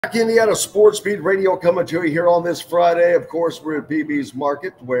Indiana Sports Beat Radio coming to you here on this Friday. Of course, we're at BB's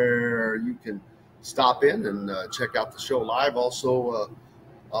Market where you can stop in and check out the show live. Also,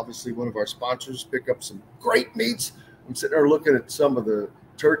 obviously, one of our sponsors, pick up some great meats. I'm sitting there looking at some of the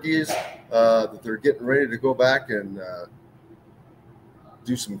turkeys that they're getting ready to go back and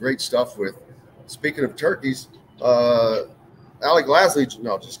do some great stuff with. Speaking of turkeys, Alec Lasley,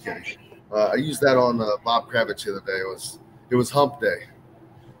 no, just kidding. I used that on Bob Kravitz the other day. It was hump day.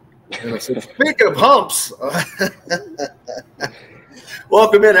 And I said, speaking of humps,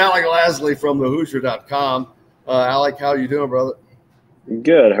 welcome in Alec Lasley from thehoosier.com. Alec, how are you doing, brother?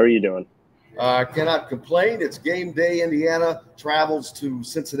 Good. How are you doing? Cannot complain. It's game day. Indiana travels to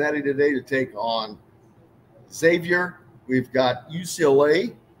Cincinnati today to take on Xavier. We've got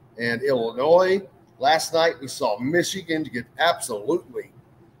UCLA and Illinois. Last night we saw Michigan get absolutely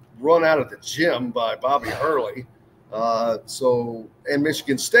run out of the gym by Bobby Hurley. And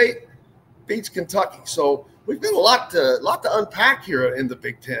Michigan State beats Kentucky. So we've got a lot to unpack here in the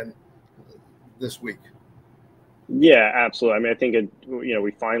Big Ten this week. Yeah, absolutely. I mean, I think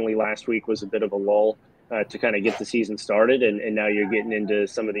we finally last week was a bit of a lull to kind of get the season started, and now you're getting into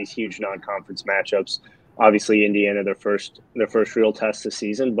some of these huge non-conference matchups. Obviously, Indiana their first real test this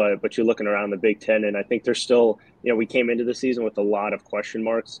season, but you're looking around the Big Ten, and I think there's still we came into the season with a lot of question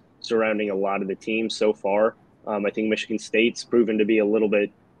marks surrounding a lot of the teams so far. I think Michigan State's proven to be a little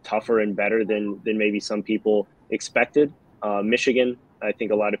bit tougher and better than maybe some people expected. Michigan, I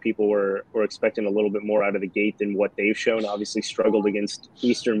think a lot of people were expecting a little bit more out of the gate than what they've shown. Obviously struggled against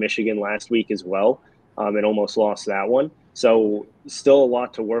Eastern Michigan last week as well, and almost lost that one. So still a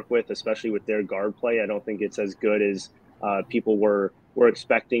lot to work with, especially with their guard play. I don't think it's as good as people were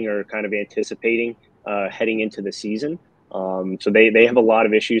expecting or kind of anticipating heading into the season. So they have a lot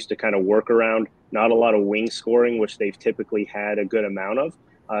of issues to kind of work around. Not a lot of wing scoring, which they've typically had a good amount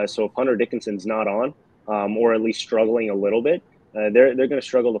of. So if Hunter Dickinson's not on, or at least struggling a little bit, they're going to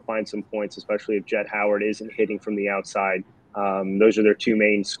struggle to find some points, especially if Jet Howard isn't hitting from the outside. Those are their two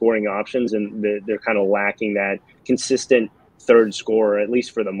main scoring options, and they're kind of lacking that consistent third scorer, at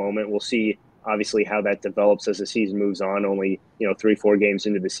least for the moment. We'll see, obviously, how that develops as the season moves on. Only 3-4 games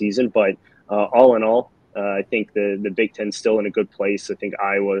into the season, but all in all, I think the Big Ten's still in a good place. I think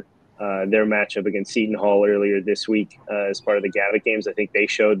Iowa, their matchup against Seton Hall earlier this week as part of the Gavitt games, I think they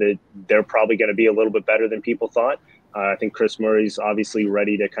showed that they're probably going to be a little bit better than people thought. I think Chris Murray's obviously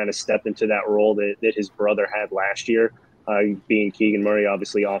ready to kind of step into that role that his brother had last year, being Keegan Murray,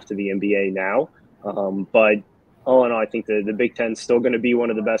 obviously off to the NBA now. But all in all, I think the Big Ten's still going to be one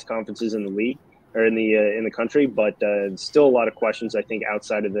of the best conferences in the league or in the country, but still a lot of questions, I think,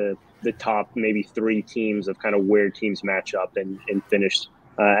 outside of the top maybe three teams of kind of where teams match up and finish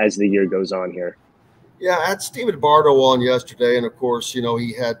as the year goes on here. Yeah, I had Stephen Bardo on yesterday, and of course,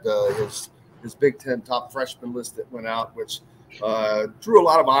 he had his Big Ten top freshman list that went out, which drew a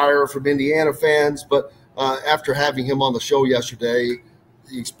lot of ire from Indiana fans. But after having him on the show yesterday,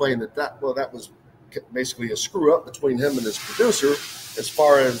 he explained that was basically a screw up between him and his producer as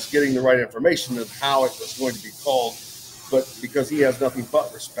far as getting the right information of how it was going to be called. But because he has nothing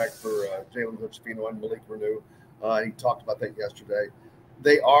but respect for Jalen Hood-Schifino and Malik Reneau, he talked about that yesterday.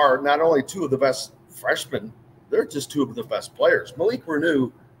 They are not only two of the best freshmen, they're just two of the best players. Malik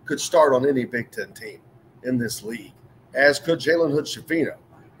Reneau could start on any Big Ten team in this league, as could Jalen Hood-Schifino.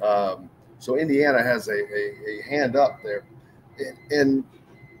 So Indiana has a hand up there. And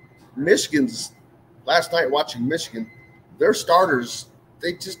Michigan's last night watching Michigan, their starters,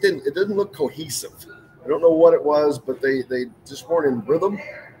 it didn't look cohesive. I don't know what it was, but they just weren't in rhythm.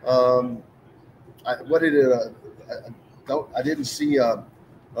 I didn't see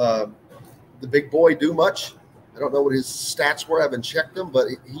the big boy do much. I don't know what his stats were. I haven't checked them, but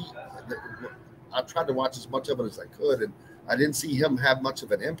I tried to watch as much of it as I could, and I didn't see him have much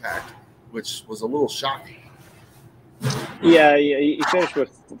of an impact, which was a little shocking. Yeah, he finished with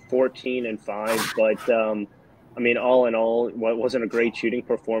 14 and 5, but I mean, all in all, it wasn't a great shooting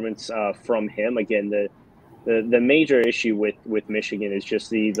performance from him. Again, the major issue with Michigan is just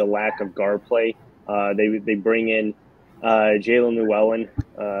the lack of guard play. They bring in Jalen Llewellyn,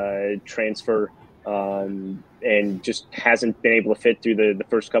 transfer, and just hasn't been able to fit through the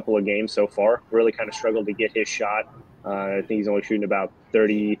first couple of games so far. Really kind of struggled to get his shot. I think he's only shooting about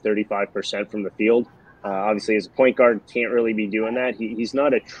 35% from the field. Obviously, as a point guard, can't really be doing that. He's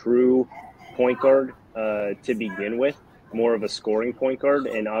not a true point guard to begin with, more of a scoring point guard.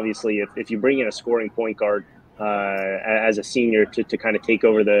 And obviously, if you bring in a scoring point guard as a senior to kind of take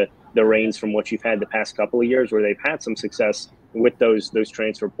over the reins from what you've had the past couple of years, where they've had some success with those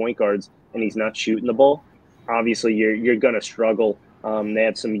transfer point guards, and he's not shooting the ball, obviously you're going to struggle They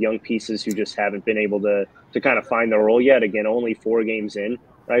have some young pieces who just haven't been able to kind of find their role yet. Again, only 4 games in,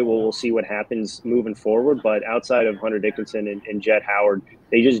 right? Well, we'll see what happens moving forward. But outside of Hunter Dickinson and Jet Howard,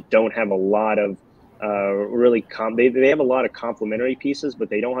 they just don't have a lot of they have a lot of complementary pieces, but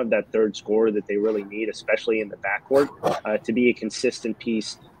they don't have that third scorer that they really need, especially in the backcourt, to be a consistent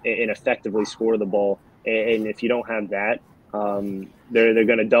piece and effectively score the ball. And if you don't have that, they're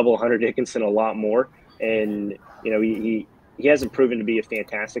going to double Hunter Dickinson a lot more. And he hasn't proven to be a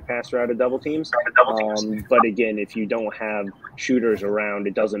fantastic passer out of double teams. But again, if you don't have shooters around,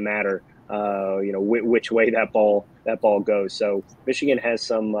 it doesn't matter. Which way that ball goes. So Michigan has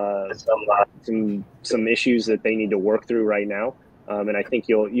some issues that they need to work through right now, and I think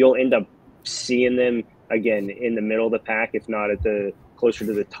you'll end up seeing them again in the middle of the pack, if not at the closer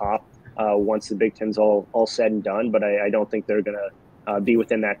to the top, once the Big Ten's all said and done. But I don't think they're gonna be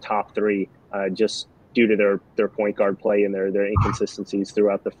within that top 3 just due to their point guard play and their inconsistencies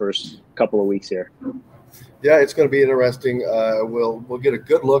throughout the first couple of weeks here. Yeah, it's going to be interesting. We'll get a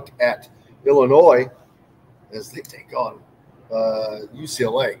good look at Illinois as they take on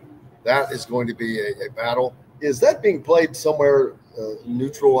UCLA. That is going to be a battle. Is that being played somewhere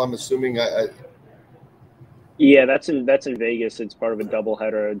neutral? I'm assuming. Yeah, that's in Vegas. It's part of a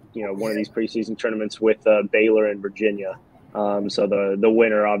doubleheader. One of these preseason tournaments with Baylor and Virginia. So the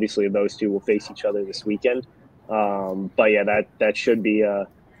winner, obviously, of those two will face each other this weekend. But yeah, that should be.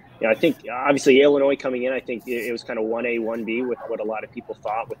 I think obviously Illinois coming in, I think it was kind of 1A, 1B with what a lot of people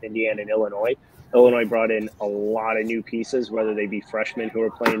thought with Indiana and Illinois. Illinois brought in a lot of new pieces, whether they be freshmen who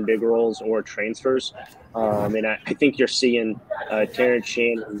are playing big roles or transfers. And I think you're seeing Terrence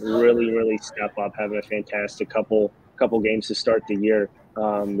Shannon really, really step up, having a fantastic couple games to start the year,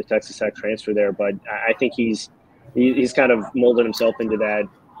 the Texas Tech transfer there. But I think he's kind of molded himself into that,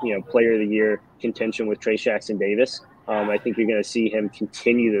 player of the year contention with Trace Jackson Davis. I think you're going to see him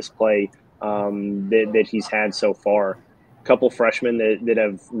continue this play that he's had so far. A couple freshmen that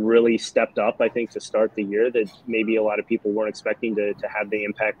have really stepped up, I think, to start the year that maybe a lot of people weren't expecting to have the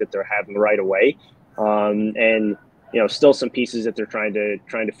impact that they're having right away. And still some pieces that they're trying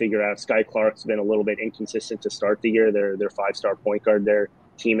to figure out. Sky Clark's been a little bit inconsistent to start the year. They're 5-star point guard. They're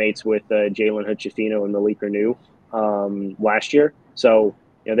teammates with Jalen Hood-Schifino and Malik Renew last year. So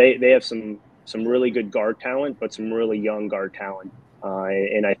they have some really good guard talent, but some really young guard talent.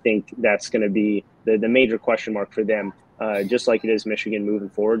 And I think that's going to be the major question mark for them, just like it is Michigan moving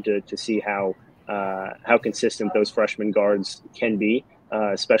forward, to see how consistent those freshman guards can be,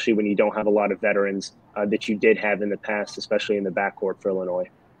 especially when you don't have a lot of veterans that you did have in the past, especially in the backcourt for Illinois.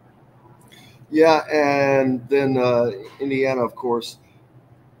 Yeah, and then Indiana, of course,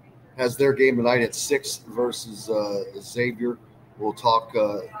 has their game tonight at 6 versus Xavier. We'll talk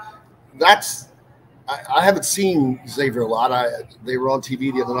I haven't seen Xavier a lot. They were on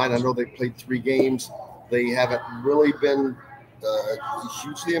TV the other night. I know they played 3 games. They haven't really been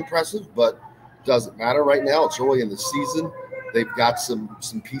hugely impressive, but doesn't matter right now. It's early in the season. They've got some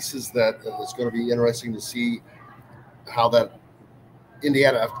pieces that it's going to be interesting to see how that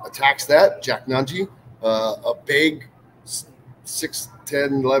Indiana attacks that. Jack Nungy, a big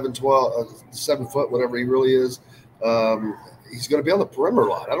 6'10", 11, 12, 7 foot, whatever he really is. He's going to be on the perimeter a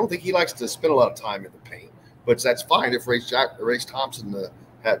lot. I don't think he likes to spend a lot of time in the paint, but that's fine if Race Thompson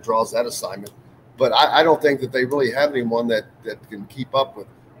draws that assignment. But I don't think that they really have anyone that can keep up with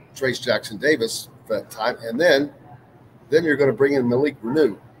Trace Jackson Davis for that time. And then you're going to bring in Malik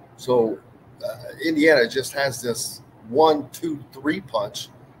Renew. So Indiana just has this 1, 2, 3 punch,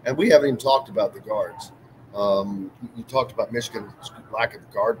 and we haven't even talked about the guards. You talked about Michigan's lack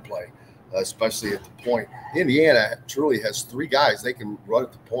of guard play, especially at the point. Indiana truly has 3 guys they can run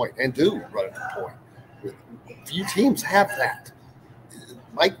at the point and do run at the point. Few teams have that.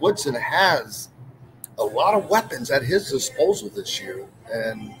 Mike Woodson has a lot of weapons at his disposal this year,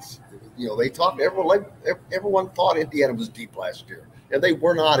 and everyone thought Indiana was deep last year, and they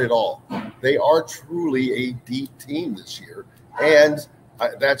were not at all. They are truly a deep team this year, and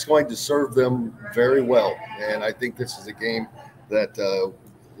that's going to serve them very well. And I think this is a game that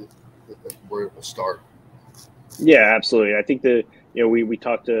where it will start. Yeah, absolutely. I think we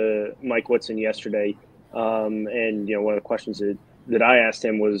talked to Mike Woodson yesterday, and one of the questions that I asked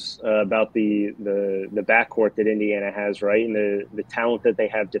him was about the backcourt that Indiana has, right, and the talent that they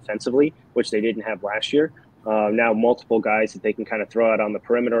have defensively, which they didn't have last year. Now multiple guys that they can kind of throw out on the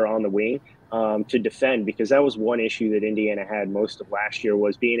perimeter, on the wing, to defend, because that was one issue that Indiana had most of last year,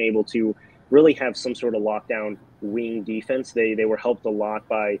 was being able to really have some sort of lockdown wing defense. They were helped a lot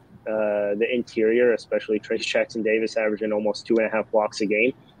by the interior, especially Trace Jackson Davis averaging almost 2.5 blocks a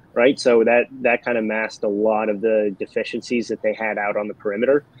game. right? So that kind of masked a lot of the deficiencies that they had out on the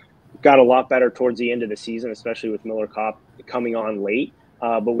perimeter. Got a lot better towards the end of the season, especially with Miller Kopp coming on late.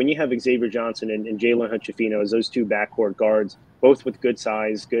 But when you have Xavier Johnson and Jalen Hood-Schifino as those two backcourt guards, both with good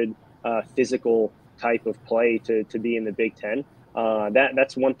size, good physical type of play to be in the Big Ten,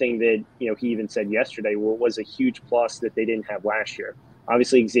 that's one thing that he even said yesterday was a huge plus that they didn't have last year.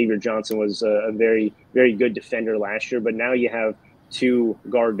 Obviously, Xavier Johnson was a very, very good defender last year, but now you have two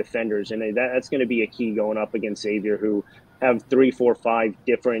guard defenders, and that's going to be a key going up against Xavier, who have 3, 4, 5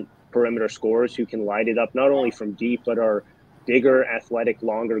 different perimeter scorers who can light it up not only from deep, but are bigger, athletic,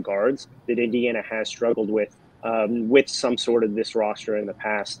 longer guards that Indiana has struggled with some sort of this roster in the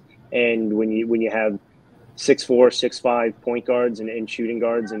past. And when you have 6'4", 6'5" point guards and shooting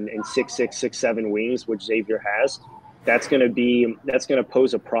guards and 6'6", 6'7" wings, which Xavier has, that's going to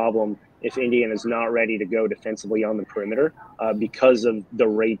pose a problem if Indiana is not ready to go defensively on the perimeter because of the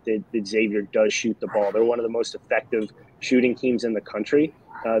rate that Xavier does shoot the ball. They're one of the most effective shooting teams in the country.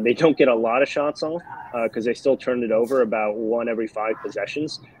 They don't get a lot of shots off because they still turn it over about 1 every 5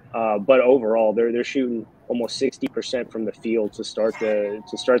 possessions. But overall, they're shooting almost 60% from the field to start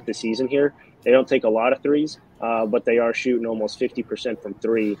the season here. They don't take a lot of threes, but they are shooting almost 50% from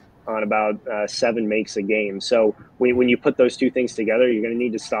 3 on about 7 makes a game. So when you put those two things together, you're going to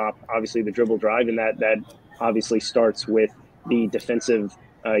need to stop, obviously, the dribble drive, and that obviously starts with the defensive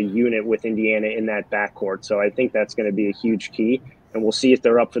unit with Indiana in that backcourt. So I think that's going to be a huge key, and we'll see if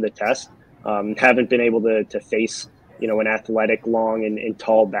they're up for the test. Haven't been able to face an athletic, long, and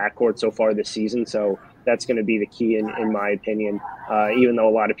tall backcourt so far this season. So that's going to be the key in my opinion, even though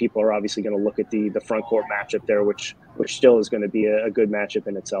a lot of people are obviously going to look at the front court matchup there, which still is going to be a good matchup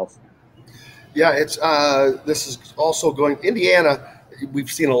in itself. Yeah, it's this is also going Indiana.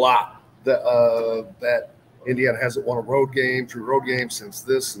 We've seen a lot that Indiana hasn't won a true road game since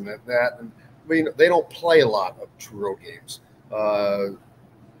this and that. And I mean, they don't play a lot of true road games.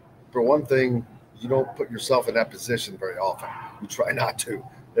 For one thing, you don't put yourself in that position very often. You try not to.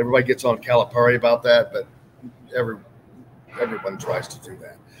 Everybody gets on Calipari about that, but everyone tries to do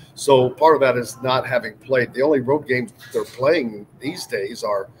that. So part of that is not having played. The only road games they're playing these days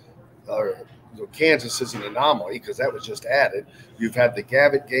are Kansas is an anomaly because that was just added. You've had the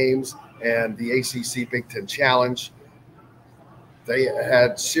Gavitt games and the ACC Big Ten Challenge. They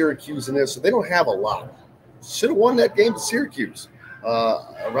had Syracuse in this, so they don't have a lot. Should have won that game to Syracuse,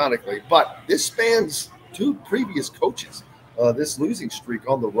 ironically. But this spans 2 previous coaches. This losing streak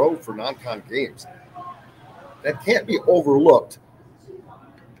on the road for non-con games. That can't be overlooked,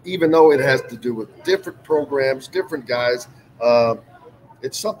 even though it has to do with different programs, different guys.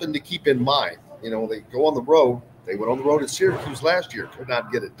 It's something to keep in mind. They go on the road. They went on the road at Syracuse last year, could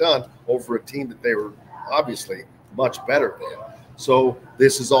not get it done over a team that they were obviously much better than. So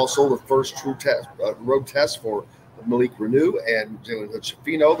this is also the first true road test for Malik Renew and Jalen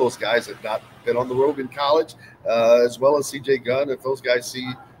Hood-Schifino. Those guys have not been on the road in college, as well as CJ Gunn, if those guys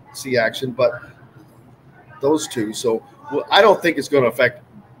see action. But those two. So I don't think it's going to affect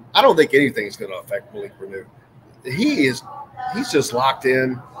 – I don't think anything is going to affect Malik Renew. He's just locked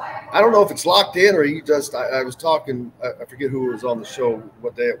in. I don't know if it's locked in or he just – I was talking – I forget who was on the show,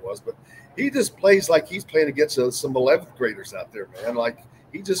 what day it was, but he just plays like he's playing against some 11th graders out there, man. Like –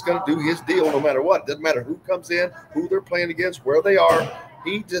 he's just going to do his deal no matter what. Doesn't matter who comes in, who they're playing against, where they are.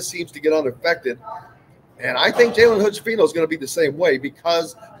 He just seems to get unaffected. And I think Jalen Hood-Schifino is going to be the same way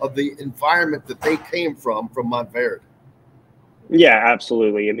because of the environment that they came from Montverde. Yeah,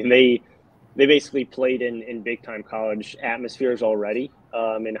 absolutely. I mean, they basically played in big-time college atmospheres already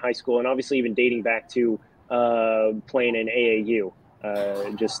in high school, and obviously even dating back to playing in AAU.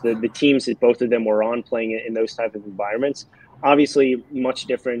 Just the teams that both of them were on playing in those type of environments. Obviously, much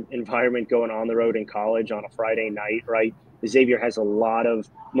different environment going on the road in college on a Friday night, right? Xavier has a lot of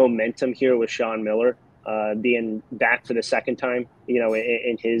momentum here with Sean Miller being back for the second time,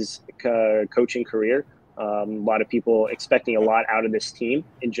 in his coaching career. A lot of people expecting a lot out of this team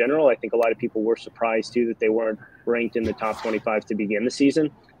in general. I think a lot of people were surprised, too, that they weren't ranked in the top 25 to begin the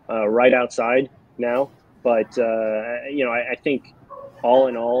season, right outside now. But, I think all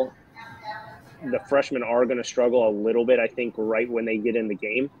in all, the freshmen are going to struggle a little bit, I think, right when they get in the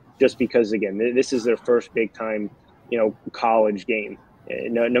game, just because, again, this is their first big time, college game.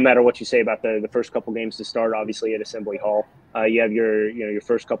 No matter what you say about the first couple games to start, obviously at Assembly Hall, you have your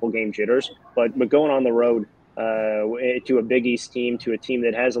first couple game jitters, but going on the road to a Big East team, to a team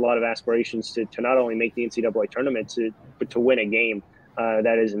that has a lot of aspirations to not only make the NCAA tournament, but to win a game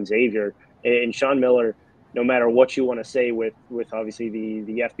that is in Xavier. And Sean Miller, no matter what you want to say with obviously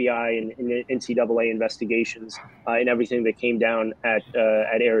the FBI and NCAA investigations and everything that came down at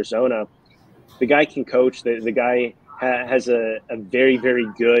Arizona, the guy can coach. The guy has a very, very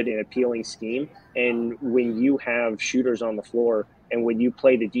good and appealing scheme. And when you have shooters on the floor and when you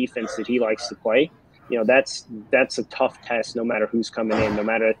play the defense that he likes to play, that's a tough test no matter who's coming in, no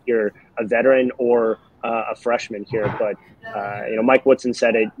matter if you're a veteran or a freshman here. But, Mike Woodson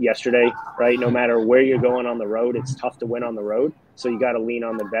said it yesterday, right? No matter where you're going on the road, it's tough to win on the road. So you got to lean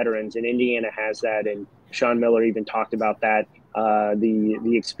on the veterans. And Indiana has that. And Sean Miller even talked about that,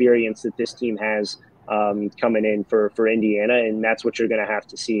 the experience that this team has coming in for Indiana. And that's what you're going to have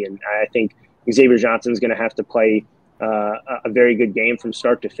to see. And I think Xavier Johnson's going to have to play a very good game from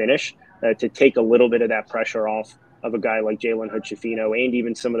start to finish to take a little bit of that pressure off of a guy like Jalen Hood-Schifino and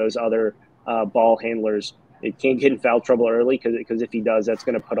even some of those other ball handlers. It can't get in foul trouble early because if he does, that's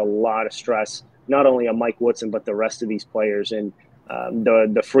going to put a lot of stress not only on Mike Woodson but the rest of these players. And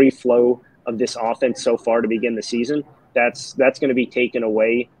the free flow of this offense so far to begin the season, that's going to be taken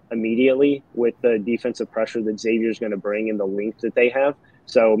away immediately with the defensive pressure that Xavier's going to bring and the length that they have.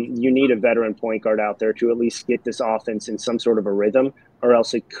 So you need a veteran point guard out there to at least get this offense in some sort of a rhythm, or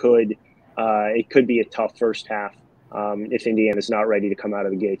else it could be a tough first half if Indiana's not ready to come out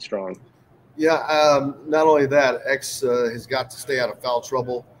of the gate strong. Yeah, not only that, X has got to stay out of foul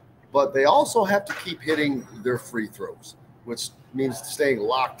trouble, but they also have to keep hitting their free throws, which means staying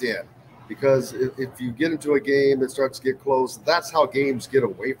locked in. Because if you get into a game that starts to get close, that's how games get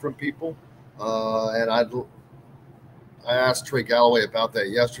away from people. And I asked Trey Galloway about that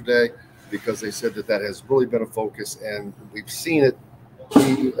yesterday because they said that has really been a focus, and we've seen it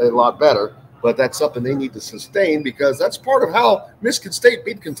be a lot better. But that's something they need to sustain because that's part of how Michigan State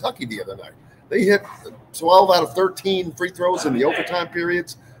beat Kentucky the other night. They hit 12 out of 13 free throws in the overtime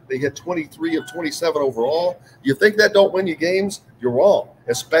periods. They hit 23 of 27 overall. You think that don't win you games? You're wrong,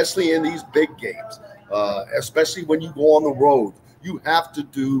 especially in these big games, especially when you go on the road. You have to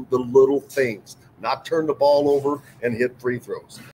do the little things, not turn the ball over and hit free throws.